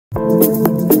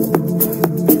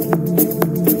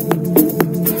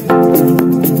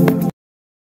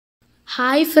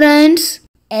Hi friends,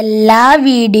 എല്ലാ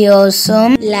വീഡിയോസും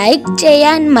like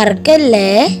ചെയ്യാൻ മറക്കല്ലേ,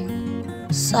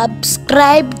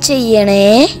 സബ്സ്ക്രൈബ് ചെയ്യണേ,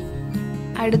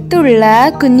 അടുത്തുള്ള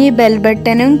കുഞ്ഞി ബെൽ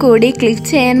ബട്ടണും കൂടി ക്ലിക്ക്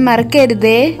ചെയ്യാൻ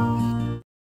മറക്കരുതേ.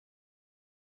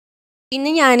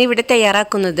 ഇന്ന് ഞാനിവിടെ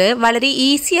തയ്യാറാക്കുന്നത് വളരെ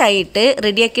ഈസി ആയിട്ട്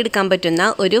റെഡിയാക്കി എടുക്കാൻ പറ്റുന്ന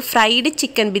ഒരു ഫ്രൈഡ്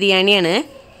ചിക്കൻ ബിരിയാണിയാണ്.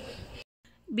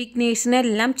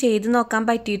 ബിഗ്നേഴ്സിനെല്ലാം ചെയ്ത് നോക്കാൻ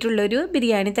പറ്റിയിട്ടുള്ളൊരു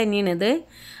ബിരിയാണി തന്നെയാണിത്.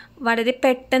 വളരെ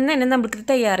പെട്ടെന്ന് തന്നെ നമുക്ക്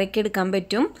തയ്യാറാക്കി എടുക്കാൻ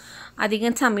പറ്റും,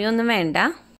 അധികം സമയമൊന്നും വേണ്ട.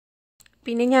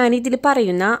 പിന്നെ ഞാനിതിൽ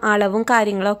പറയുന്ന അളവും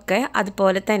കാര്യങ്ങളൊക്കെ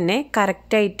അതുപോലെ തന്നെ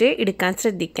കറക്റ്റായിട്ട് എടുക്കാൻ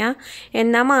ശ്രദ്ധിക്കാം.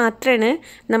 എന്നാൽ മാത്രമേ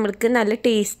നമ്മൾക്ക് നല്ല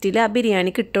ടേസ്റ്റിൽ ആ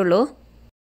ബിരിയാണി കിട്ടുള്ളൂ.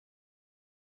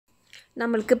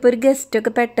 നമ്മൾക്കിപ്പോൾ ഒരു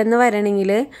ഗസ്റ്റൊക്കെ പെട്ടെന്ന്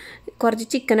വരണമെങ്കിൽ കുറച്ച്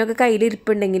ചിക്കനൊക്കെ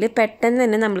കയ്യിലിരിപ്പുണ്ടെങ്കിൽ പെട്ടെന്ന്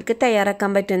തന്നെ നമ്മൾക്ക്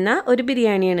തയ്യാറാക്കാൻ പറ്റുന്ന ഒരു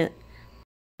ബിരിയാണിയാണ്.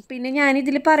 പിന്നെ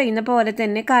ഞാനിതിൽ പറയുന്ന പോലെ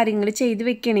തന്നെ കാര്യങ്ങൾ ചെയ്ത്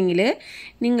വെക്കണമെങ്കിൽ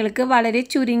നിങ്ങൾക്ക് വളരെ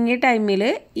ചുരുങ്ങിയ ടൈമിൽ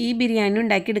ഈ ബിരിയാണി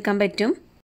ഉണ്ടാക്കിയെടുക്കാൻ പറ്റും.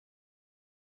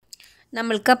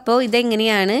 നമ്മൾക്കപ്പോൾ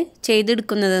ഇതെങ്ങനെയാണ്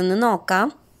ചെയ്തെടുക്കുന്നതെന്ന് നോക്കാം.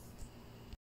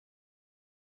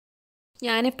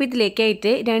 ഞാനിപ്പോൾ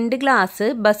ഇതിലേക്കായിട്ട് 2 ഗ്ലാസ്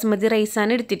ബസ്മതി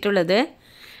റൈസാണ് എടുത്തിട്ടുള്ളത്.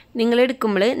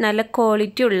 നിങ്ങളെടുക്കുമ്പോൾ നല്ല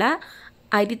ക്വാളിറ്റി ഉള്ള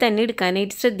അരി തന്നെ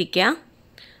എടുക്കാനായിട്ട് ശ്രദ്ധിക്കുക.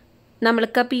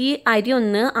 നമ്മൾക്കപ്പോൾ ഈ അരി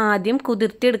ഒന്ന് ആദ്യം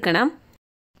കുതിർത്തിയെടുക്കണം.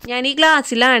 ഞാൻ ഈ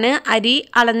ഗ്ലാസ്സിലാണ് അരി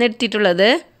അളന്നെടുത്തിട്ടുള്ളത്.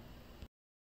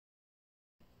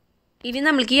 ഇനി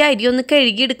നമ്മൾക്ക് ഈ അരി ഒന്ന്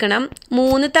കഴുകിയെടുക്കണം.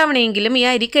 3 തവണയെങ്കിലും ഈ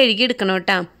അരി കഴുകിയെടുക്കണം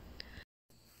കേട്ടോ.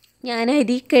 ഞാൻ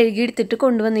അരി കഴുകിയെടുത്തിട്ട്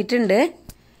കൊണ്ടുവന്നിട്ടുണ്ട്.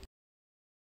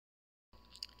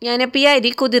 ഞാനപ്പോൾ ഈ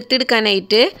അരി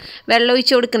കുതിർത്തെടുക്കാനായിട്ട് വെള്ളം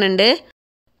ഒഴിച്ച് കൊടുക്കുന്നുണ്ട്.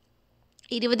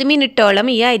 20 മിനിറ്റോളം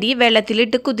ഈ അരി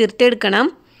വെള്ളത്തിലിട്ട് കുതിർത്തെടുക്കണം.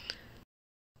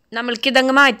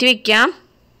 നമ്മൾക്കിതങ്ങ് മാറ്റി വയ്ക്കാം.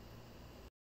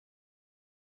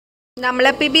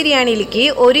 നമ്മളപ്പോൾ ഈ ബിരിയാണിയിലേക്ക്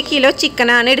 1 കിലോ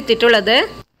ചിക്കനാണ് എടുത്തിട്ടുള്ളത്.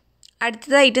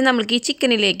 അടുത്തതായിട്ട് നമ്മൾക്ക് ഈ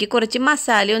ചിക്കനിലേക്ക് കുറച്ച്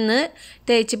മസാല ഒന്ന്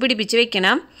തേച്ച് പിടിപ്പിച്ച്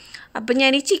വെക്കണം. അപ്പോൾ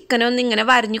ഞാൻ ഈ ചിക്കനൊന്ന് ഇങ്ങനെ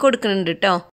വരഞ്ഞ് കൊടുക്കുന്നുണ്ട്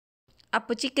കേട്ടോ.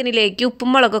 അപ്പോൾ ചിക്കനിലേക്ക് ഉപ്പും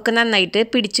മുളകൊക്കെ നന്നായിട്ട്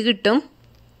പിടിച്ച് കിട്ടും.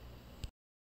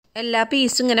 എല്ലാ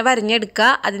പീസും ഇങ്ങനെ വരഞ്ഞെടുക്കുക.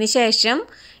 അതിനുശേഷം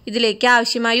ഇതിലേക്ക്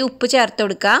ആവശ്യമായ ഉപ്പ് ചേർത്ത്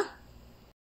കൊടുക്കുക.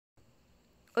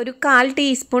 ഒരു 1/4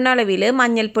 ടീസ്പൂൺ അളവിൽ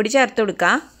മഞ്ഞൾപ്പൊടി ചേർത്ത്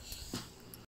കൊടുക്കുക.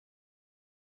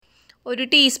 1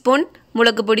 ടീസ്പൂൺ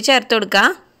മുളക് പൊടി ചേർത്ത് കൊടുക്കുക.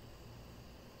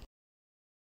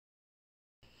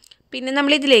 പിന്നെ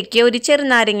നമ്മളിതിലേക്ക് ഒരു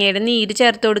ചെറുനാരങ്ങയുടെ നീര്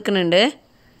ചേർത്ത് കൊടുക്കുന്നുണ്ട്.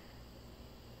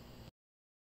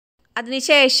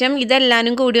 അതിനുശേഷം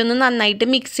ഇതെല്ലാനും കൂടി ഒന്ന് നന്നായിട്ട്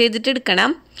മിക്സ് ചെയ്തിട്ട്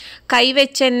എടുക്കണം. കൈ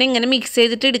വെച്ച് തന്നെ ഇങ്ങനെ മിക്സ്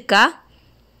ചെയ്തിട്ട് എടുക്കുക.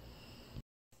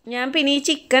 ഞാൻ പിന്നെ ഈ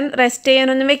ചിക്കൻ റെസ്റ്റ്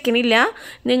ചെയ്യാനൊന്നും വെക്കണില്ല.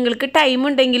 നിങ്ങൾക്ക് ടൈം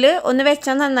ഉണ്ടെങ്കിൽ ഒന്ന്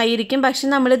വെച്ചാൽ നന്നായിരിക്കും. പക്ഷെ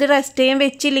നമ്മളിത് റെസ്റ്റ് ചെയ്യാൻ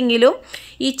വെച്ചില്ലെങ്കിലും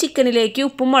ഈ ചിക്കനിലേക്ക്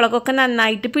ഉപ്പും മുളകൊക്കെ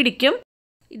നന്നായിട്ട് പിടിക്കും.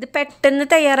 ഇത് പെട്ടെന്ന്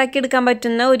തയ്യാറാക്കി എടുക്കാൻ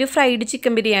പറ്റുന്ന ഒരു ഫ്രൈഡ്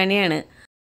ചിക്കൻ ബിരിയാണിയാണ്.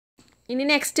 ഇനി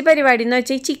നെക്സ്റ്റ് പരിപാടി എന്ന്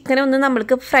വെച്ചാൽ ഈ ചിക്കനെ ഒന്ന്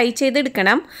നമ്മൾക്ക് ഫ്രൈ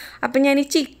ചെയ്തെടുക്കണം. അപ്പം ഞാൻ ഈ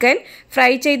ചിക്കൻ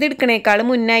ഫ്രൈ ചെയ്തെടുക്കണേക്കാൾ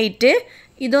മുന്നായിട്ട്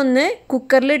ഇതൊന്ന്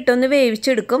കുക്കറിലിട്ടൊന്ന്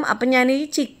വേവിച്ചെടുക്കും. അപ്പം ഞാൻ ഈ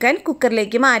ചിക്കൻ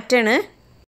കുക്കറിലേക്ക് മാറ്റാണ്.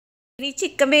 ഈ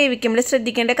ചിക്കൻ വേവിക്കുമ്പോൾ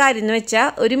ശ്രദ്ധിക്കേണ്ട കാര്യം എന്ന് വെച്ചാൽ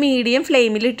ഒരു മീഡിയം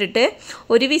ഫ്ലെയിമിലിട്ടിട്ട്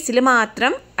ഒരു വിസിൽ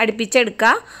മാത്രം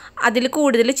അടുപ്പിച്ചെടുക്കുക. അതിൽ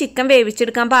കൂടുതൽ ചിക്കൻ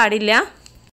വേവിച്ചെടുക്കാൻ പാടില്ല.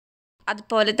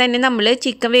 അതുപോലെ തന്നെ നമ്മൾ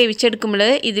ചിക്കൻ വേവിച്ചെടുക്കുമ്പോൾ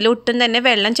ഇതിലൊട്ടും തന്നെ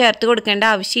വെള്ളം ചേർത്ത് കൊടുക്കേണ്ട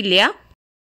ആവശ്യമില്ല.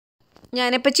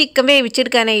 ഞാനിപ്പോൾ ചിക്കൻ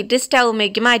വേവിച്ചെടുക്കാനായിട്ട്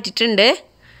സ്റ്റൗമേക്ക് മാറ്റിയിട്ടുണ്ട്.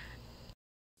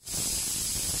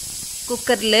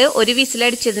 കുക്കറിൽ ഒരു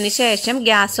വിസിലടിച്ചതിന് ശേഷം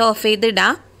ഗ്യാസ് ഓഫ്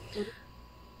ചെയ്തിടാം.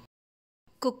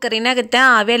 കുക്കറിനകത്ത്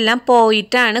ആവിയെല്ലാം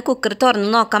പോയിട്ടാണ് കുക്കർ തുറന്ന്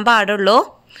നോക്കാൻ പാടുള്ളൂ.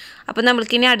 അപ്പോൾ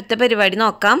നമ്മൾക്കിനി അടുത്ത പരിപാടി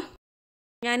നോക്കാം.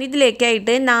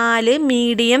 ഞാനിതിലേക്കായിട്ട് 4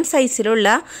 മീഡിയം സൈസിലുള്ള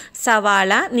സവാള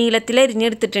നീളത്തിൽ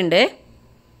അരിഞ്ഞെടുത്തിട്ടുണ്ട്.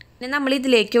 പിന്നെ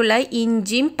നമ്മളിതിലേക്കുള്ള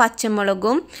ഇഞ്ചിയും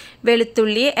പച്ചമുളകും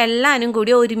വെളുത്തുള്ളി എല്ലാനും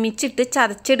കൂടി ഒരുമിച്ചിട്ട്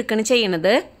ചതച്ചെടുക്കുകയാണ്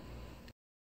ചെയ്യണത്.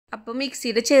 അപ്പോൾ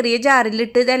മിക്സിയുടെ ചെറിയ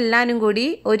ജാറിലിട്ട് ഇതെല്ലാനും കൂടി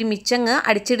ഒരുമിച്ചങ്ങ്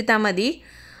അടിച്ചെടുത്താൽ മതി.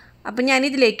 അപ്പോൾ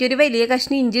ഞാനിതിലേക്ക് ഒരു വലിയ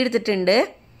കഷ്ണം ഇഞ്ചി എടുത്തിട്ടുണ്ട്.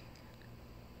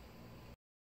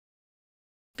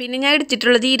 പിന്നെ ഞാൻ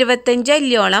എടുത്തിട്ടുള്ളത് 25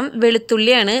 അല്ലിയോളം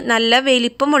വെളുത്തുള്ളിയാണ്. നല്ല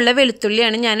വലിപ്പമുള്ള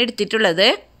വെളുത്തുള്ളിയാണ് ഞാൻ എടുത്തിട്ടുള്ളത്.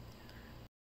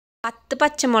 10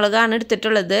 പച്ചമുളകാണ്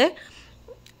എടുത്തിട്ടുള്ളത്.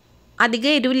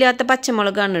 അധികം എരിവില്ലാത്ത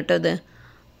പച്ചമുളകാണ് കേട്ടത്.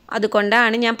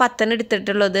 അതുകൊണ്ടാണ് ഞാൻ 10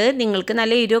 എടുത്തിട്ടുള്ളത്. നിങ്ങൾക്ക്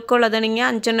നല്ല എരിവൊക്കെ ഉള്ളതാണെങ്കിൽ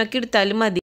 5 എടുത്താലും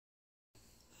മതി.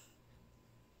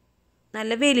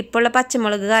 നല്ല വലിപ്പമുള്ള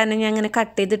പച്ചമുളക് കാരണം ഞാൻ അങ്ങനെ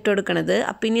കട്ട് ചെയ്തിട്ട് കൊടുക്കണത്.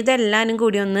 അപ്പം ഇനി ഇതെല്ലാനും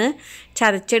കൂടി ഒന്ന്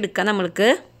ചതച്ചെടുക്കാം നമ്മൾക്ക്.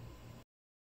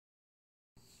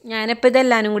 ഞാനിപ്പോൾ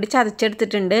ഇതെല്ലാനും കൂടി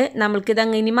ചതച്ചെടുത്തിട്ടുണ്ട്.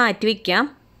 നമ്മൾക്കിതങ്ങ് ഇനി മാറ്റി വയ്ക്കാം.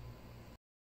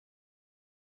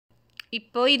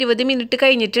 ഇപ്പോൾ 20 മിനിറ്റ്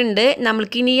കഴിഞ്ഞിട്ടുണ്ട്.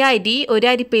 നമ്മൾക്കിനി ഈ അരി ഒരു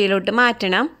അരിപ്പയിലോട്ട്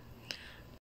മാറ്റണം.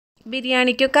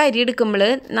 ബിരിയാണിക്കൊക്കെ അരി എടുക്കുമ്പോൾ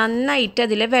നന്നായിട്ട്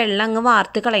അതിലെ വെള്ളം അങ്ങ്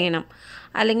വാർത്ത് കളയണം.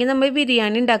 അല്ലെങ്കിൽ നമ്മൾ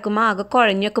ബിരിയാണി ഉണ്ടാക്കുമ്പോൾ ആകെ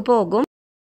കുഴഞ്ഞൊക്കെ പോകും.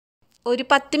 ഒരു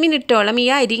 10 മിനിറ്റോളം ഈ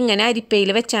അരി ഇങ്ങനെ അരിപ്പയിൽ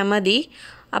വെച്ചാൽ മതി.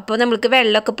 അപ്പോൾ നമുക്ക്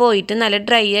വെള്ളമൊക്കെ പോയിട്ട് നല്ല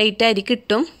ഡ്രൈ ആയിട്ട് അരി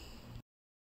കിട്ടും.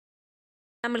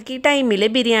 നമ്മൾക്ക് ഈ ടൈമിൽ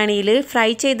ബിരിയാണിയിൽ ഫ്രൈ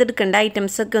ചെയ്തെടുക്കേണ്ട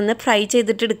ഐറ്റംസൊക്കെ ഒന്ന് ഫ്രൈ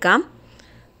ചെയ്തിട്ടെടുക്കാം.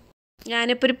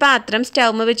 ഞാനിപ്പോൾ ഒരു പാത്രം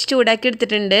സ്റ്റൗമ്മ വെച്ച് ചൂടാക്കി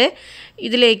എടുത്തിട്ടുണ്ട്.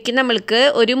 ഇതിലേക്ക് നമ്മൾക്ക്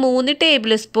ഒരു 3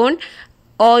 ടേബിൾ സ്പൂൺ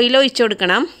ഓയിൽ ഒഴിച്ചു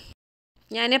കൊടുക്കണം.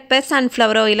 ഞാനിപ്പോൾ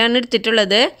സൺഫ്ലവർ ഓയിലാണ്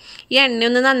എടുത്തിട്ടുള്ളത്. ഈ എണ്ണ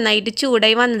ഒന്ന് നന്നായിട്ട്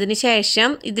ചൂടായി വന്നതിന്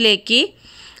ശേഷം ഇതിലേക്ക്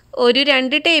ഒരു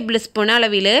 2 ടേബിൾ സ്പൂൺ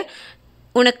അളവിൽ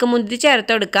ഉണക്കമുന്തിരി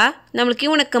ചേർത്ത് കൊടുക്കുക. നമ്മൾക്ക് ഈ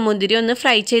ഉണക്കമുന്തിരി ഒന്ന്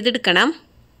ഫ്രൈ ചെയ്തെടുക്കണം.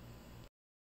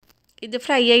 ഇത്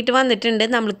ഫ്രൈ ആയിട്ട് വന്നിട്ടുണ്ട്.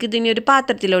 നമ്മൾക്ക് ഇതിനെ ഒരു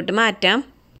പാത്രത്തിലോട്ട് മാറ്റാം.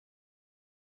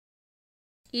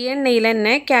 ഈ എണ്ണയിൽ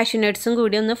തന്നെ കാഷ്യൂ നട്ട്സും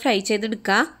കൂടി ഒന്ന് ഫ്രൈ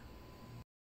ചെയ്തെടുക്കുക.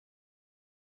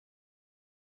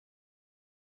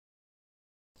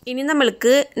 ഇനി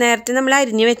നമ്മൾക്ക് നേരത്തെ നമ്മൾ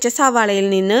അരിഞ്ഞു വെച്ച സവാളയിൽ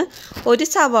നിന്ന് ഒരു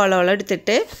സവാളോളം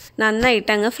എടുത്തിട്ട്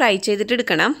നന്നായിട്ട് അങ്ങ് ഫ്രൈ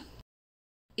ചെയ്തിട്ടെടുക്കണം.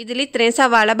 ഇതിൽ ഇത്രയും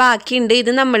സവാള ബാക്കിയുണ്ട്.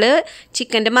 ഇത് നമ്മൾ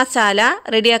ചിക്കൻ്റെ മസാല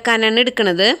റെഡിയാക്കാനാണ്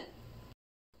എടുക്കുന്നത്.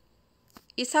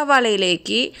 ഈ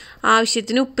സവാളയിലേക്ക്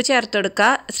ആവശ്യത്തിന് ഉപ്പ് ചേർത്ത് കൊടുക്കുക.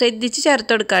 ശ്രദ്ധിച്ച്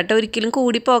ചേർത്ത് കൊടുക്കുക കേട്ടോ, ഒരിക്കലും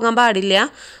കൂടി പോകാൻ പാടില്ല.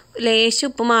 ലേശം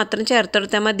ഉപ്പ് മാത്രം ചേർത്ത്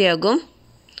കൊടുത്താൽ മതിയാകും.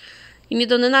 ഇനി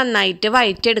ഇതൊന്ന് നന്നായിട്ട്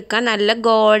വഴറ്റിയെടുക്കുക. നല്ല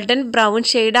ഗോൾഡൻ ബ്രൗൺ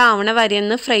ഷെയ്ഡ് ആവണ വരെ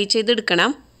ഒന്ന് ഫ്രൈ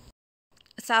ചെയ്തെടുക്കണം.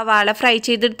 സവാള ഫ്രൈ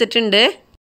ചെയ്തെടുത്തിട്ടുണ്ട്.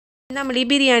 നമ്മൾ ഈ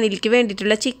ബിരിയാണിയിലേക്ക്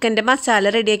വേണ്ടിയിട്ടുള്ള ചിക്കൻ്റെ മസാല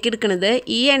റെഡിയാക്കി എടുക്കുന്നത്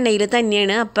ഈ എണ്ണയിൽ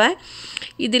തന്നെയാണ്. അപ്പം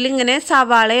ഇതിലിങ്ങനെ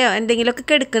സവാളയോ എന്തെങ്കിലുമൊക്കെ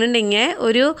കെടുക്കുന്നുണ്ടെങ്കിൽ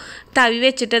ഒരു തവി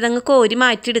വെച്ചിട്ട് അതങ്ങ് കോരി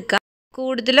മാറ്റിയെടുക്കുക.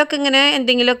 കൂടുതലൊക്കെ ഇങ്ങനെ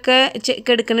എന്തെങ്കിലുമൊക്കെ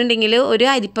കെടുക്കുന്നുണ്ടെങ്കിൽ ഒരു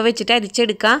അരിപ്പ വെച്ചിട്ട്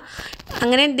അരിച്ചെടുക്കുക.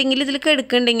 അങ്ങനെ എന്തെങ്കിലും ഇതിൽ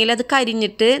കെടുക്കുന്നുണ്ടെങ്കിൽ അത്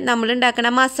കരിഞ്ഞിട്ട് നമ്മൾ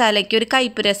ഉണ്ടാക്കുന്ന മസാലയ്ക്ക് ഒരു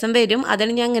കയ്പ്പ് രസം വരും.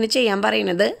 അതാണ് ഞാൻ അങ്ങനെ ചെയ്യാൻ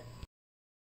പറയുന്നത്.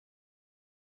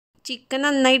 ചിക്കൻ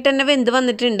നന്നായിട്ട് തന്നെ വെന്ത്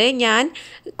വന്നിട്ടുണ്ട്. ഞാൻ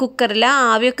കുക്കറിൽ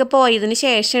ആവിയൊക്കെ പോയതിന്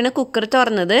ശേഷമാണ് കുക്കർ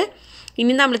തുറന്നത്.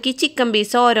 ഇനി നമ്മൾക്ക് ഈ ചിക്കൻ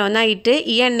പീസ് ഓരോന്നായിട്ട്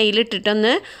ഈ എണ്ണയിൽ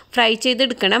ഇട്ടിട്ടൊന്ന് ഫ്രൈ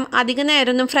ചെയ്തെടുക്കണം. അധികം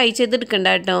നേരമൊന്നും ഫ്രൈ ചെയ്തെടുക്കണ്ട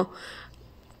കേട്ടോ.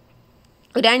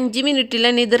 ഒരു 5 മിനിറ്റിൽ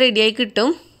തന്നെ ഇത് റെഡിയായി കിട്ടും.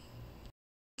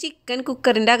 ചിക്കൻ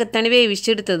കുക്കറിൻ്റെ അകത്താണ്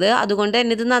വേവിച്ചെടുത്തത്. അതുകൊണ്ട്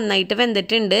തന്നെ ഇത് നന്നായിട്ട്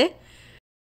വെന്തിട്ടുണ്ട്.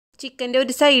 ചിക്കൻ്റെ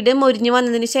ഒരു സൈഡ് മൊരിഞ്ഞ്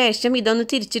വന്നതിന് ശേഷം ഇതൊന്ന്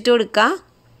തിരിച്ചിട്ട് കൊടുക്കുക.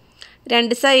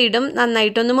 2 സൈഡും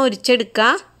നന്നായിട്ടൊന്ന് മൊരിച്ചെടുക്കുക.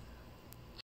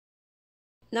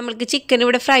 നമ്മൾക്ക് ചിക്കൻ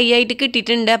ഇവിടെ ഫ്രൈ ആയിട്ട്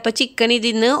കിട്ടിയിട്ടുണ്ട്. അപ്പോൾ ചിക്കൻ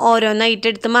ഇതിൽ നിന്ന് ഓരോന്നായിട്ട്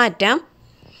എടുത്ത് മാറ്റാം.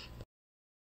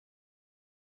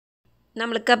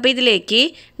 നമ്മൾക്കപ്പോൾ ഇതിലേക്ക്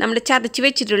നമ്മൾ ചതച്ച്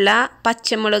വെച്ചിട്ടുള്ള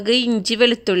പച്ചമുളക്, ഇഞ്ചി,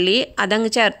 വെളുത്തുള്ളി അതങ്ങ്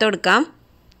ചേർത്ത് കൊടുക്കാം.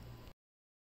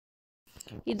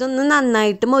 ഇതൊന്ന്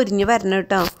നന്നായിട്ട് മൊരിഞ്ഞ് വരണം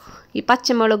കേട്ടോ. ഈ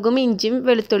പച്ചമുളകും ഇഞ്ചിയും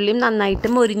വെളുത്തുള്ളിയും നന്നായിട്ട്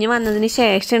മൊരിഞ്ഞ് വന്നതിന്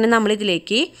ശേഷമാണ്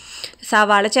നമ്മളിതിലേക്ക്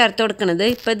സവാള ചേർത്ത് കൊടുക്കുന്നത്.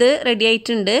 ഇപ്പോൾ ഇത് റെഡി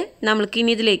ആയിട്ടുണ്ട്. നമ്മൾക്ക്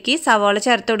ഇനി ഇതിലേക്ക് സവാള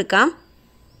ചേർത്ത് കൊടുക്കാം.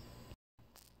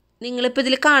 നിങ്ങളിപ്പോൾ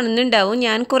ഇതിൽ കാണുന്നുണ്ടാവും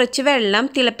ഞാൻ കുറച്ച് വെള്ളം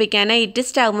തിളപ്പിക്കാനായിട്ട്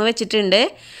സ്റ്റൗമ്മ വെച്ചിട്ടുണ്ട്.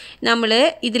 നമ്മൾ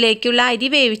ഇതിലേക്കുള്ള അരി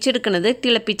വേവിച്ചെടുക്കുന്നത്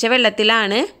തിളപ്പിച്ച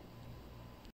വെള്ളത്തിലാണ്.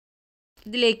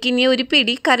 ഇതിലേക്ക് ഇനി ഒരു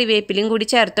പിടി കറിവേപ്പിലയും കൂടി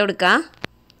ചേർത്ത് കൊടുക്കുക.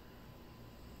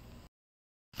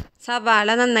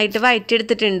 സവാള നന്നായിട്ട്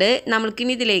വഴറ്റിയെടുത്തിട്ടുണ്ട്.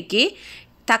 നമ്മൾക്കിനി ഇതിലേക്ക്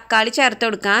തക്കാളി ചേർത്ത്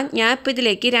കൊടുക്കാം. ഞാൻ ഇപ്പോൾ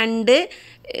ഇതിലേക്ക് 2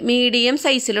 മീഡിയം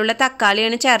സൈസിലുള്ള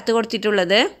തക്കാളിയാണ് ചേർത്ത്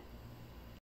കൊടുത്തിട്ടുള്ളത്.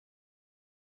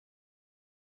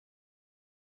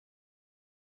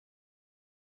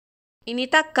 ഇനി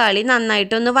തക്കാളി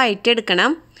നന്നായിട്ടൊന്ന്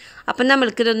വഴറ്റിയെടുക്കണം. അപ്പം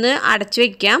നമ്മൾക്കിതൊന്ന് അടച്ചു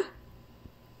വയ്ക്കാം.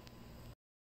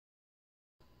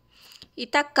 ഈ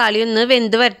തക്കാളി ഒന്ന്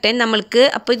വെന്ത് വരട്ടെ. നമ്മൾക്ക്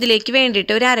അപ്പോൾ ഇതിലേക്ക്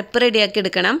വേണ്ടിയിട്ട് ഒരു അരപ്പ് റെഡിയാക്കി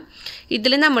എടുക്കണം.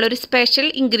 ഇതിൽ നമ്മളൊരു സ്പെഷ്യൽ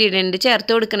ഇൻഗ്രീഡിയൻറ്റ്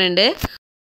ചേർത്ത് കൊടുക്കുന്നുണ്ട്.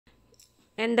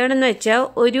 എന്താണെന്ന് വെച്ചാൽ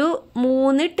ഒരു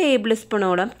 3 ടേബിൾ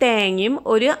സ്പൂണോളം തേങ്ങയും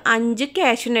ഒരു 5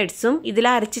 കാഷ്യൂ നട്ട്സും ഇതിൽ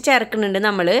അരച്ച് ചേർക്കുന്നുണ്ട്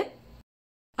നമ്മൾ.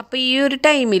 അപ്പോൾ ഈ ഒരു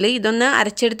ടൈമിൽ ഇതൊന്ന്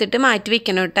അരച്ചെടുത്തിട്ട് മാറ്റി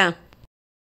വയ്ക്കണം കേട്ടോ.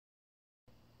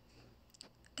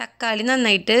 തക്കാളി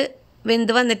നന്നായിട്ട്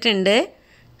വെന്ത് വന്നിട്ടുണ്ട്.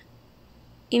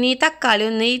 ഇനി ഈ തക്കാളി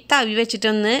ഒന്ന് ഈ തവി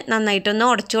വെച്ചിട്ടൊന്ന് നന്നായിട്ടൊന്ന്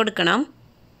ഉടച്ചു കൊടുക്കണം.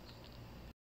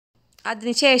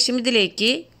 അതിനുശേഷം ഇതിലേക്ക്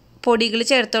പൊടികൾ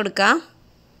ചേർത്ത് കൊടുക്കുക.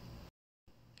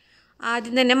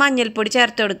 ആദ്യം തന്നെ മഞ്ഞൾപ്പൊടി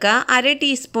ചേർത്ത് കൊടുക്കുക. 1/2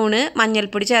 ടീസ്പൂണ്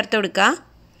മഞ്ഞൾപ്പൊടി ചേർത്ത് കൊടുക്കുക.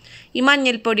 ഈ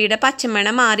മഞ്ഞൾപ്പൊടിയുടെ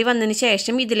പച്ചമണം മാറി വന്നതിന്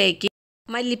ശേഷം ഇതിലേക്ക്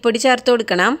മല്ലിപ്പൊടി ചേർത്ത്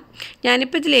കൊടുക്കണം.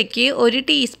 ഞാനിപ്പോൾ ഇതിലേക്ക് 1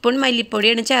 ടീസ്പൂൺ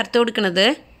മല്ലിപ്പൊടിയാണ് ചേർത്ത് കൊടുക്കുന്നത്.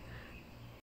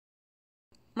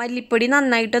 മല്ലിപ്പൊടി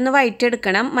നന്നായിട്ടൊന്ന്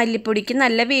വഴറ്റിയെടുക്കണം. മല്ലിപ്പൊടിക്ക്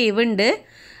നല്ല വേവുണ്ട്.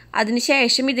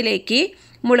 അതിനുശേഷം ഇതിലേക്ക്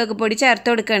മുളക് പൊടി ചേർത്ത്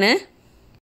കൊടുക്കുകയാണ്.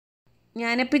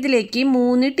 ഞാനിപ്പോൾ ഇതിലേക്ക്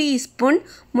 3 ടീസ്പൂൺ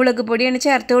മുളക് പൊടിയാണ്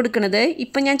ചേർത്ത് കൊടുക്കുന്നത്.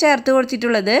 ഇപ്പം ഞാൻ ചേർത്ത്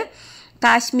കൊടുത്തിട്ടുള്ളത്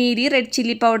കാശ്മീരി റെഡ്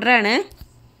ചില്ലി പൗഡറാണ്.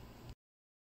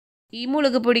 ഈ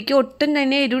മുളക് പൊടിക്ക് ഒട്ടും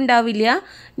തന്നെ എരിവുണ്ടാവില്ല.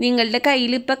 നിങ്ങളുടെ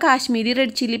കയ്യിൽ ഇപ്പോൾ കാശ്മീരി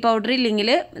റെഡ് ചില്ലി പൗഡർ ഇല്ലെങ്കിൽ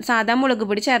സാധാ മുളക്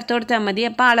പൊടി ചേർത്ത് കൊടുത്താൽ മതി.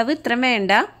 അപ്പോൾ അളവ് ഇത്രയും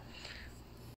വേണ്ട.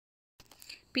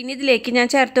 പിന്നെ ഇതിലേക്ക് ഞാൻ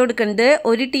ചേർത്ത് കൊടുക്കുന്നത്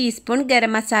 1 ടീസ്പൂൺ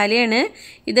ഗരം മസാലയാണ്.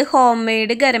 ഇത് ഹോം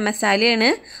മെയ്ഡ് ഗരം മസാലയാണ്,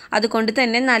 അതുകൊണ്ട്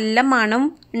തന്നെ നല്ല മണം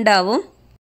ഉണ്ടാവും.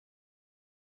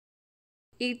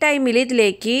 ഈ ടൈമിൽ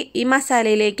ഇതിലേക്ക് ഈ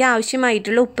മസാലയിലേക്ക്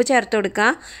ആവശ്യമായിട്ടുള്ള ഉപ്പ് ചേർത്ത് കൊടുക്കുക.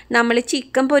 നമ്മൾ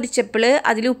ചിക്കൻ പൊരിച്ചപ്പോൾ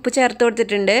അതിൽ ഉപ്പ് ചേർത്ത്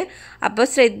കൊടുത്തിട്ടുണ്ട്, അപ്പോൾ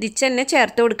ശ്രദ്ധിച്ച് തന്നെ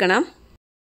ചേർത്ത് കൊടുക്കണം.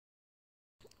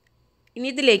 ഇനി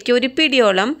ഇതിലേക്ക് ഒരു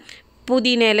പിടിയോളം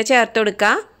പുതിനയില ചേർത്ത്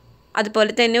കൊടുക്കുക.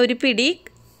 അതുപോലെ തന്നെ ഒരു പിടി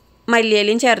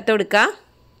മല്ലിയിലയും ചേർത്ത് കൊടുക്കുക.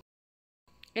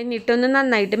 എന്നിട്ടൊന്ന്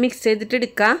നന്നായിട്ട് മിക്സ് ചെയ്തിട്ട്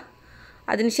എടുക്കുക.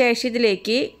 അതിനുശേഷം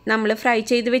ഇതിലേക്ക് നമ്മൾ ഫ്രൈ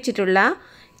ചെയ്ത് വെച്ചിട്ടുള്ള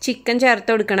ചിക്കൻ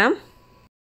ചേർത്ത് കൊടുക്കണം.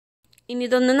 ഇനി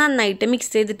ഇതൊന്ന് നന്നായിട്ട്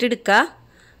മിക്സ് ചെയ്തിട്ട് എടുക്കുക.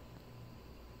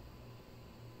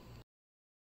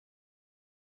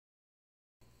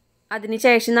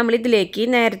 അതിനുശേഷം നമ്മൾ ഇതിലേക്ക്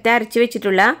നേരത്തെ അരച്ച്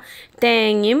വെച്ചിട്ടുള്ള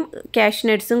തേങ്ങയും കാഷ്യൂ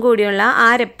നട്ട്സും കൂടിയുള്ള ആ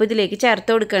അരപ്പ് ഇതിലേക്ക്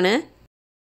ചേർത്ത് കൊടുക്കണം.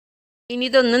 ഇനി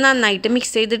ഇതൊന്ന് നന്നായിട്ട്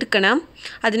മിക്സ് ചെയ്തെടുക്കണം.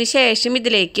 അതിനുശേഷം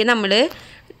ഇതിലേക്ക് നമ്മൾ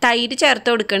തൈര് ചേർത്ത്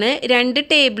കൊടുക്കണം. 2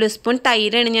 ടേബിൾ സ്പൂൺ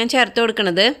തൈരാണ് ഞാൻ ചേർത്ത്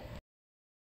കൊടുക്കുന്നത്.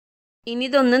 ഇനി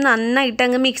ഇതൊന്ന് നന്നായിട്ട്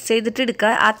അങ്ങ് മിക്സ് ചെയ്തിട്ട്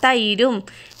എടുക്കുക. ആ തൈരും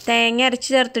തേങ്ങ അരച്ച്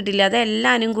ചേർത്തിട്ടില്ല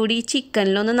അതെല്ലാവരും കൂടി ഈ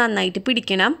ചിക്കനിലൊന്ന് നന്നായിട്ട്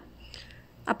പിടിക്കണം.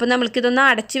 അപ്പോൾ നമ്മൾക്കിതൊന്ന്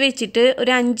അടച്ച് വെച്ചിട്ട്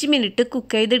ഒരു 5 മിനിറ്റ്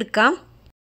കുക്ക് ചെയ്തെടുക്കാം.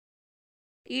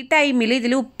 ഈ ടൈമിൽ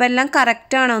ഇതിൽ ഉപ്പെല്ലാം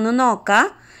കറക്റ്റ് ആണോ എന്ന് നോക്കാം.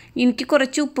 എനിക്ക്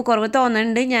കുറച്ച് ഉപ്പ് കുറവ്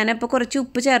തോന്നുന്നുണ്ട്, ഞാനപ്പോൾ കുറച്ച്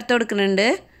ഉപ്പ് ചേർത്ത് കൊടുക്കുന്നുണ്ട്.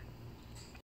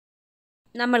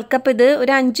 നമ്മൾക്കപ്പോൾ ഇത്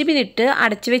ഒരു 5 മിനിറ്റ്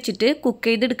അടച്ച് വെച്ചിട്ട് കുക്ക്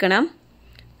ചെയ്തെടുക്കണം.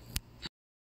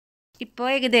 ഇപ്പോൾ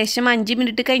ഏകദേശം 5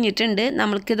 മിനിറ്റ് കഴിഞ്ഞിട്ടുണ്ട്.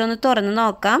 നമ്മൾക്കിതൊന്ന് തുറന്ന്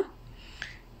നോക്കാം.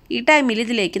 ഈ ടൈമിൽ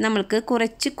ഇതിലേക്ക് നമ്മൾക്ക്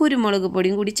കുറച്ച് കുരുമുളക്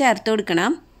പൊടിയും കൂടി ചേർത്ത്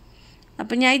കൊടുക്കണം.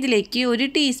 അപ്പോൾ ഞാൻ ഇതിലേക്ക് 1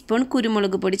 ടീസ്പൂൺ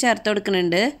കുരുമുളക് പൊടി ചേർത്ത്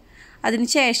കൊടുക്കുന്നുണ്ട്. അതിന്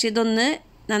ശേഷം ഇതൊന്ന്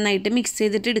നന്നായിട്ട് മിക്സ്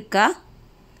ചെയ്തിട്ട് എടുക്കുക.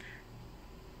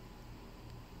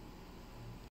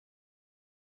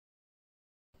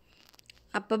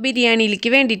 അപ്പോൾ ബിരിയാണിയിലേക്ക്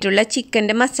വേണ്ടിയിട്ടുള്ള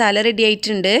ചിക്കൻ്റെ മസാല റെഡി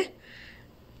ആയിട്ടുണ്ട്.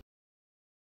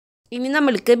 ഇനി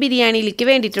നമ്മൾക്ക് ബിരിയാണിയിലേക്ക്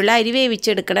വേണ്ടിയിട്ടുള്ള അരി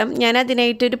വേവിച്ചെടുക്കണം. ഞാൻ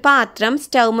അതിനായിട്ടൊരു പാത്രം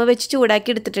സ്റ്റൗമ്മ വെച്ച്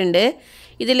ചൂടാക്കി എടുത്തിട്ടുണ്ട്.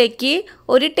 ഇതിലേക്ക്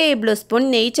 1 ടേബിൾ സ്പൂൺ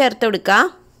നെയ്യ് ചേർത്ത് കൊടുക്കുക.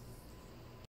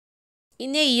 ഈ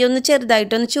നെയ്യൊന്ന്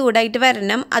ചെറുതായിട്ടൊന്ന് ചൂടായിട്ട്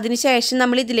വരണം. അതിനുശേഷം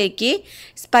നമ്മൾ ഇതിലേക്ക്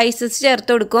സ്പൈസസ്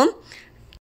ചേർത്ത് കൊടുക്കും.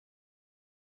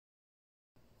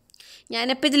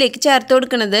 ഞാനിപ്പോൾ ഇതിലേക്ക് ചേർത്ത്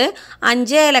കൊടുക്കുന്നത്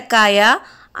 5 ഏലക്കായ,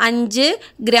 5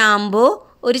 ഗ്രാമ്പു,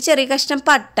 ഒരു ചെറിയ കഷ്ണം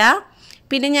പട്ട,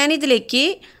 പിന്നെ ഞാൻ ഇതിലേക്ക്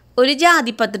ഒരു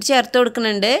ജാതിപത്രി ചേർത്ത്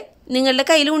കൊടുക്കുന്നുണ്ട്. നിങ്ങളുടെ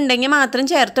കയ്യിൽ ഉണ്ടെങ്കിൽ മാത്രം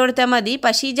ചേർത്ത് കൊടുത്താൽ മതി.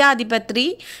 പക്ഷേ ഈ ജാതിപത്രി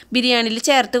ബിരിയാണിയിൽ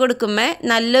ചേർത്ത് കൊടുക്കുമ്പോൾ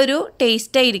നല്ലൊരു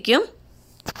ടേസ്റ്റ് ആയിരിക്കും.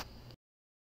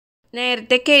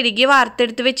 നേരത്തെ കഴുകി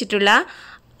വാർത്തെടുത്ത് വെച്ചിട്ടുള്ള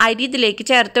അരി ഇതിലേക്ക്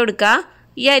ചേർത്ത് കൊടുക്കുക.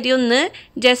 ഈ അരി ഒന്ന്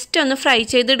ജസ്റ്റ് ഒന്ന് ഫ്രൈ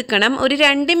ചെയ്തെടുക്കണം. ഒരു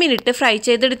 2 മിനിറ്റ് ഫ്രൈ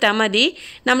ചെയ്തെടുത്താൽ മതി.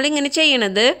 നമ്മളിങ്ങനെ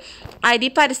ചെയ്യണത് അരി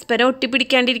പരസ്പരം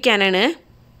ഒട്ടിപ്പിടിക്കാണ്ടിരിക്കാനാണ്.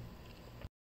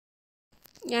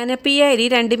 ഞാനപ്പോൾ ഈ അരി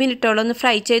 2 മിനിറ്റോളം ഒന്ന്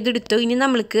ഫ്രൈ ചെയ്തെടുത്തു. ഇനി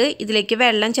നമ്മൾക്ക് ഇതിലേക്ക്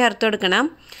വെള്ളം ചേർത്ത് കൊടുക്കണം.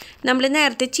 നമ്മൾ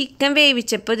നേരത്തെ ചിക്കൻ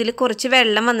വേവിച്ചപ്പോൾ ഇതിൽ കുറച്ച്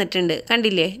വെള്ളം വന്നിട്ടുണ്ട്,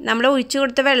 കണ്ടില്ലേ? നമ്മൾ ഒഴിച്ചു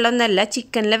കൊടുത്ത വെള്ളമൊന്നുമല്ല,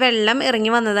 ചിക്കനിലെ വെള്ളം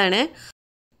ഇറങ്ങി വന്നതാണ്.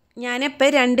 ഞാനിപ്പോൾ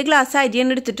 2 ഗ്ലാസ്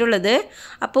അരിയാണ് എടുത്തിട്ടുള്ളത്.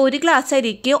 അപ്പോൾ 1 ഗ്ലാസ്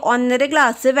അരിക്ക് 1.5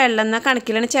 ഗ്ലാസ് വെള്ളം എന്ന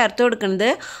കണക്കിലാണ് ചേർത്ത് കൊടുക്കുന്നത്.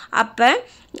 അപ്പം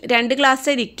 2 ഗ്ലാസ്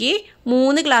അരിക്ക്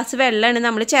 3 ഗ്ലാസ് വെള്ളമാണ്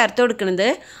നമ്മൾ ചേർത്ത് കൊടുക്കുന്നത്.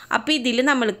 അപ്പോൾ ഇതിൽ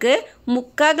നമ്മൾക്ക്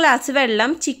 3/4 ഗ്ലാസ്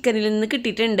വെള്ളം ചിക്കനിൽ നിന്ന്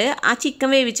കിട്ടിയിട്ടുണ്ട്. ആ ചിക്കൻ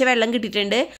വേവിച്ച വെള്ളം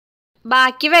കിട്ടിയിട്ടുണ്ട്.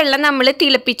 ബാക്കി വെള്ളം നമ്മൾ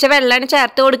തിളപ്പിച്ച വെള്ളമാണ്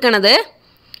ചേർത്ത് കൊടുക്കുന്നത്.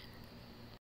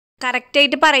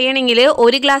 കറക്റ്റായിട്ട് പറയുകയാണെങ്കിൽ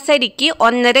 1 ഗ്ലാസ് അരിക്ക്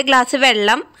 1.5 ഗ്ലാസ്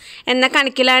വെള്ളം എന്ന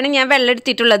കണക്കിലാണ് ഞാൻ വെള്ളം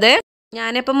എടുത്തിട്ടുള്ളത്.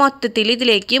 ഞാനിപ്പോൾ മൊത്തത്തിൽ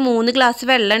ഇതിലേക്ക് 3 ഗ്ലാസ്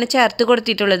വെള്ളമാണ് ചേർത്ത്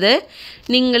കൊടുത്തിട്ടുള്ളത്.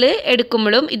 നിങ്ങൾ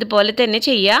എടുക്കുമ്പോഴും ഇതുപോലെ തന്നെ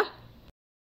ചെയ്യുക.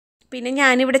 പിന്നെ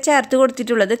ഞാനിവിടെ ചേർത്ത്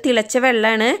കൊടുത്തിട്ടുള്ളത് തിളച്ച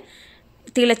വെള്ളമാണ്.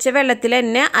 തിളച്ച വെള്ളത്തിൽ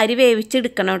തന്നെ അരി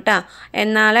വേവിച്ചെടുക്കണം കേട്ടോ,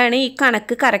 എന്നാലാണ് ഈ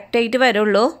കണക്ക് കറക്റ്റായിട്ട്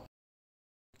വരുള്ളൂ.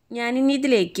 ഞാനിനി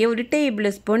ഇതിലേക്ക് 1 ടേബിൾ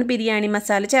സ്പൂൺ ബിരിയാണി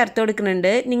മസാല ചേർത്ത്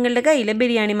കൊടുക്കുന്നുണ്ട്. നിങ്ങളുടെ കയ്യിൽ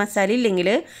ബിരിയാണി മസാല ഇല്ലെങ്കിൽ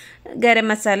ഗരം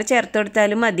മസാല ചേർത്ത്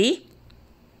കൊടുത്താലും മതി.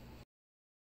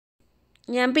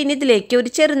 ഞാൻ പിന്നെ ഇതിലേക്ക് ഒരു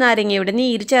ചെറുനാരങ്ങയുടെ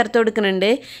നീര് ചേർത്ത്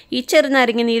കൊടുക്കുന്നുണ്ട്. ഈ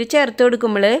ചെറുനാരങ്ങ നീര് ചേർത്ത്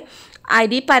കൊടുക്കുമ്പോൾ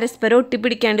അരി പരസ്പരം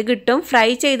ഒട്ടിപ്പിടിക്കാണ്ട് കിട്ടും. ഫ്രൈ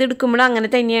ചെയ്തെടുക്കുമ്പോഴും അങ്ങനെ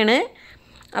തന്നെയാണ്.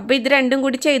 അപ്പോൾ ഇത് രണ്ടും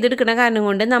കൂടി ചെയ്തെടുക്കുന്ന കാരണം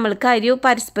കൊണ്ട് നമ്മൾക്ക് അരി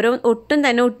പരസ്പരം ഒട്ടും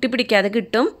തന്നെ ഒട്ടിപ്പിടിക്കാതെ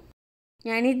കിട്ടും.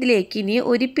 ഞാൻ ഇതിലേക്ക് ഇനി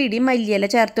 1 പിടി മല്ലിയില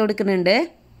ചേർത്ത് കൊടുക്കുന്നുണ്ട്.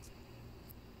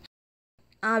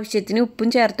 ആവശ്യത്തിന് ഉപ്പും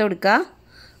ചേർത്ത് കൊടുക്കുക.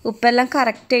 ഉപ്പെല്ലാം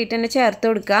കറക്റ്റായിട്ട് തന്നെ ചേർത്ത്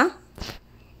കൊടുക്കുക.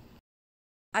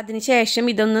 അതിനുശേഷം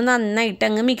ഇതൊന്ന് നന്നായിട്ട്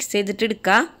അങ്ങ് മിക്സ് ചെയ്തിട്ട്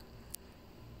എടുക്കുക.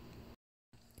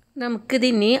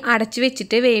 നമുക്കിതിനി അടച്ച്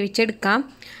വെച്ചിട്ട് വേവിച്ചെടുക്കാം.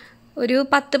 ഒരു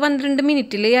 10-12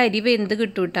 മിനിറ്റിൽ അരി വെന്ത്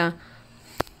കിട്ടും കേട്ടോ.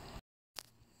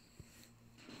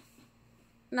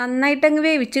 നന്നായിട്ടങ്ങ്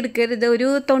വേവിച്ചെടുക്കരുത്. ഒരു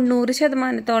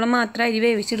 90% മാത്രം അരി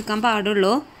വേവിച്ചെടുക്കാൻ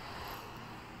പാടുള്ളൂ.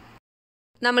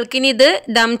 നമ്മൾക്കിനി ഇത്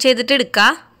ദം ചെയ്തിട്ട്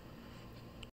എടുക്കാം.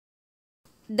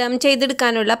 ദം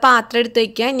ചെയ്തെടുക്കാനുള്ള പാത്രം എടുത്ത്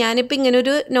വയ്ക്കുക. ഞാനിപ്പോൾ ഇങ്ങനെ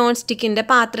ഒരു നോൺ സ്റ്റിക്കിൻ്റെ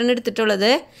പാത്രമാണ്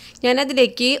എടുത്തിട്ടുള്ളത്.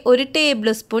 ഞാനതിലേക്ക് 1 ടേബിൾ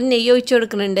സ്പൂൺ നെയ്യ് ഒഴിച്ച്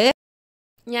കൊടുക്കുന്നുണ്ട്.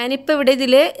 ഞാനിപ്പോൾ ഇവിടെ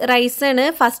ഇതിൽ റൈസാണ്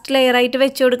ഫസ്റ്റ് ലെയറായിട്ട്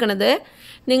വെച്ച് കൊടുക്കുന്നത്.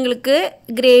 നിങ്ങൾക്ക്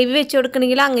ഗ്രേവി വെച്ച്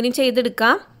കൊടുക്കണമെങ്കിൽ അങ്ങനെയും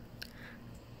ചെയ്തെടുക്കാം.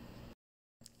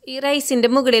 ഈ റൈസിൻ്റെ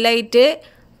മുകളിലായിട്ട്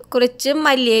കുറച്ച്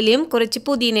മല്ലിയിലയും കുറച്ച്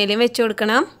പുതിനയിലയും വെച്ച്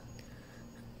കൊടുക്കണം.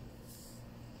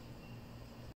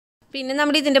 പിന്നെ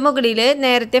നമ്മൾ ഇതിൻ്റെ മുകളിൽ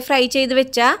നേരത്തെ ഫ്രൈ ചെയ്ത്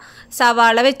വെച്ച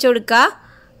സവാള വെച്ച് കൊടുക്കുക.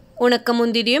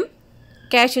 ഉണക്കമുന്തിരിയും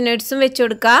കാഷ്യൂ നട്ട്സും വെച്ച്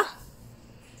കൊടുക്കുക.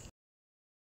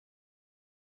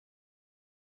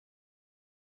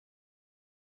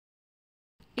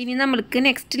 ഇനി നമ്മൾക്ക്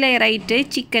നെക്സ്റ്റ് ലെയറായിട്ട്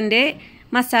ചിക്കൻ്റെ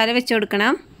മസാല വെച്ച്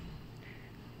കൊടുക്കണം.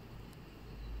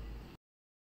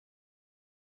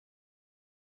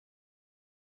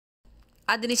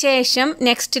 അതിനുശേഷം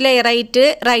നെക്സ്റ്റ് ലെയറായിട്ട്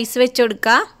റൈസ് വെച്ച്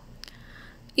കൊടുക്കുക.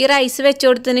 ഈ റൈസ് വെച്ച്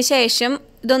കൊടുത്തതിന് ശേഷം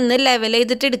ഇതൊന്ന് ലെവൽ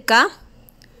ചെയ്തിട്ട് എടുക്കുക.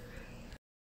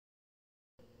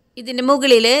 ഇതിൻ്റെ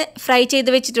മുകളിൽ ഫ്രൈ ചെയ്ത്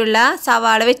വെച്ചിട്ടുള്ള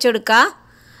സവാള വെച്ച് കൊടുക്കുക.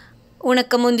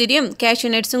 ഉണക്കമുന്തിരിയും കാഷ്യൂ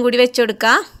നട്ട്സും കൂടി വെച്ച്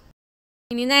കൊടുക്കുക.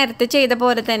 ഇനി നേരത്തെ ചെയ്ത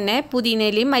പോലെ തന്നെ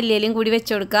പുതിനയിലയും മല്ലിയിലയും കൂടി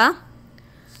വെച്ച് കൊടുക്കുക.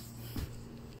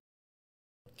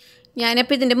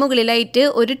 ഞാനപ്പോൾ ഇതിൻ്റെ മുകളിലായിട്ട്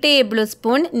 1 ടേബിൾ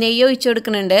സ്പൂൺ നെയ്യ് ഒഴിച്ച്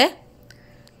കൊടുക്കുന്നുണ്ട്.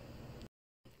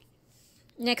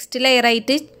 നെക്സ്റ്റ്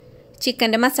ലെയറായിട്ട്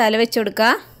ചിക്കൻ്റെ മസാല വെച്ച്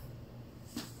കൊടുക്കുക.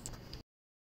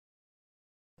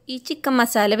 ഈ ചിക്കൻ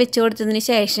മസാല വെച്ച് കൊടുത്തതിന്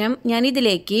ശേഷം ഞാൻ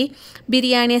ഇതിലേക്ക്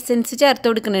ബിരിയാണി എസൻസ് ചേർത്ത്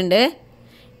കൊടുക്കുന്നുണ്ട്.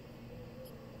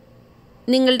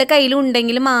 നിങ്ങളുടെ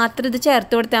കയ്യിലുണ്ടെങ്കിൽ മാത്രം ഇത്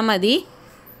ചേർത്ത് കൊടുത്താൽ മതി.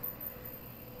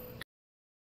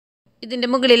 ഇതിൻ്റെ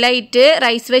മുകളിലായിട്ട്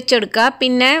റൈസ് വെച്ചെടുക്കുക.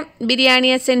 പിന്നെ ബിരിയാണി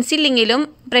എസൻസ് ഇല്ലെങ്കിലും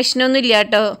പ്രശ്നമൊന്നുമില്ല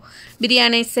കേട്ടോ.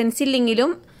 ബിരിയാണി എസൻസ്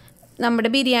ഇല്ലെങ്കിലും നമ്മുടെ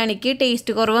ബിരിയാണിക്ക്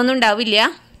ടേസ്റ്റ് കുറവൊന്നും ഉണ്ടാവില്ല.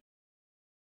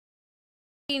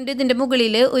 വീണ്ടും ഇതിൻ്റെ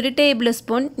മുകളിൽ 1 ടേബിൾ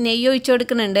സ്പൂൺ നെയ്യ് ഒഴിച്ച്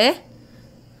കൊടുക്കുന്നുണ്ട്.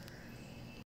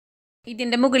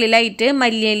 ഇതിൻ്റെ മുകളിലായിട്ട്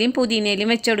മല്ലിയിലയും പുതിനയിലയും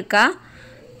വെച്ച് കൊടുക്കുക.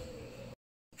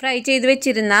 ഫ്രൈ ചെയ്ത്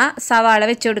വെച്ചിരുന്ന സവാള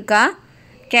വെച്ച് കൊടുക്കുക.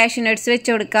 കാഷ്യൂ നട്ട്സ് വെച്ച്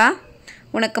കൊടുക്കുക.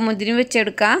 ഉണക്കമുന്തിരി വെച്ച്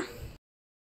കൊടുക്കുക.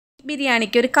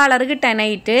 ബിരിയാണിക്ക് ഒരു കളർ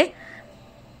കിട്ടാനായിട്ട്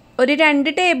ഒരു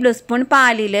 2 ടേബിൾ സ്പൂൺ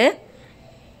പാലിൽ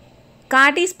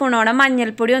 1/4 ടീസ്പൂണോളം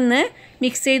മഞ്ഞൾപ്പൊടി ഒന്ന്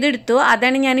മിക്സ് ചെയ്തെടുത്തു.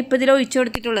 അതാണ് ഞാനിപ്പോൾ ഇതിൽ ഒഴിച്ചു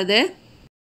കൊടുത്തിട്ടുള്ളത്.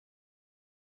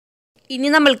 ഇനി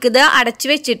നമ്മൾക്കിത് അടച്ചു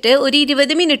വെച്ചിട്ട് ഒരു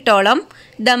 20 മിനിറ്റോളം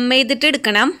ദം ചെയ്തിട്ട്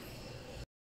എടുക്കണം.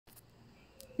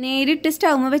 നേരിട്ട്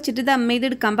സ്റ്റൗമ് വെച്ചിട്ട് ദം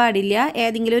ചെയ്തെടുക്കാൻ പാടില്ല.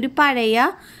 ഏതെങ്കിലും ഒരു പഴയ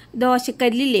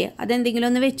ദോശക്കല്ലില്ലേ, അതെന്തെങ്കിലും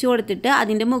ഒന്ന് വെച്ച് കൊടുത്തിട്ട്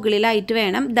അതിൻ്റെ മുകളിലായിട്ട്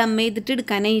വേണം ദം ചെയ്തിട്ട്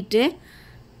എടുക്കാനായിട്ട്.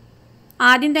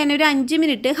 ആദ്യം തന്നെ ഒരു 5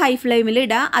 മിനിറ്റ് ഹൈ ഫ്ലെയിമിൽ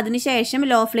ഇടുക. അതിനുശേഷം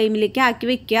ലോ ഫ്ലെയിമിലേക്ക് ആക്കി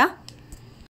വയ്ക്കുക.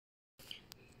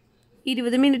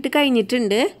 20 മിനിറ്റ്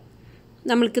കഴിഞ്ഞിട്ടുണ്ട്.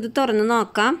 നമ്മൾക്കിത് തുറന്ന്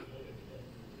നോക്കാം.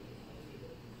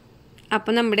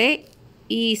 അപ്പോൾ നമ്മുടെ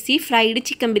easy fried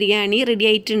chicken biryani ready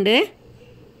ആയിട്ടുണ്ട്.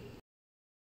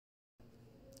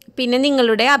 പിന്നെ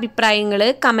നിങ്ങളുടെ അഭിപ്രായങ്ങൾ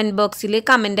കമൻറ്റ് ബോക്സിൽ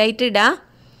കമൻ്റായിട്ട് ഇടുക.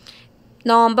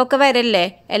 നോമ്പൊക്കെ വരല്ലേ,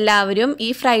 എല്ലാവരും ഈ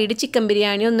ഫ്രൈഡ് ചിക്കൻ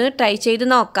ബിരിയാണി ഒന്ന് ട്രൈ ചെയ്ത്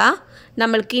നോക്കാം.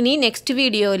 നമ്മൾക്കിനി നെക്സ്റ്റ്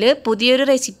വീഡിയോയിൽ പുതിയൊരു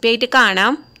റെസിപ്പി ആയിട്ട്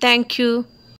കാണാം. താങ്ക്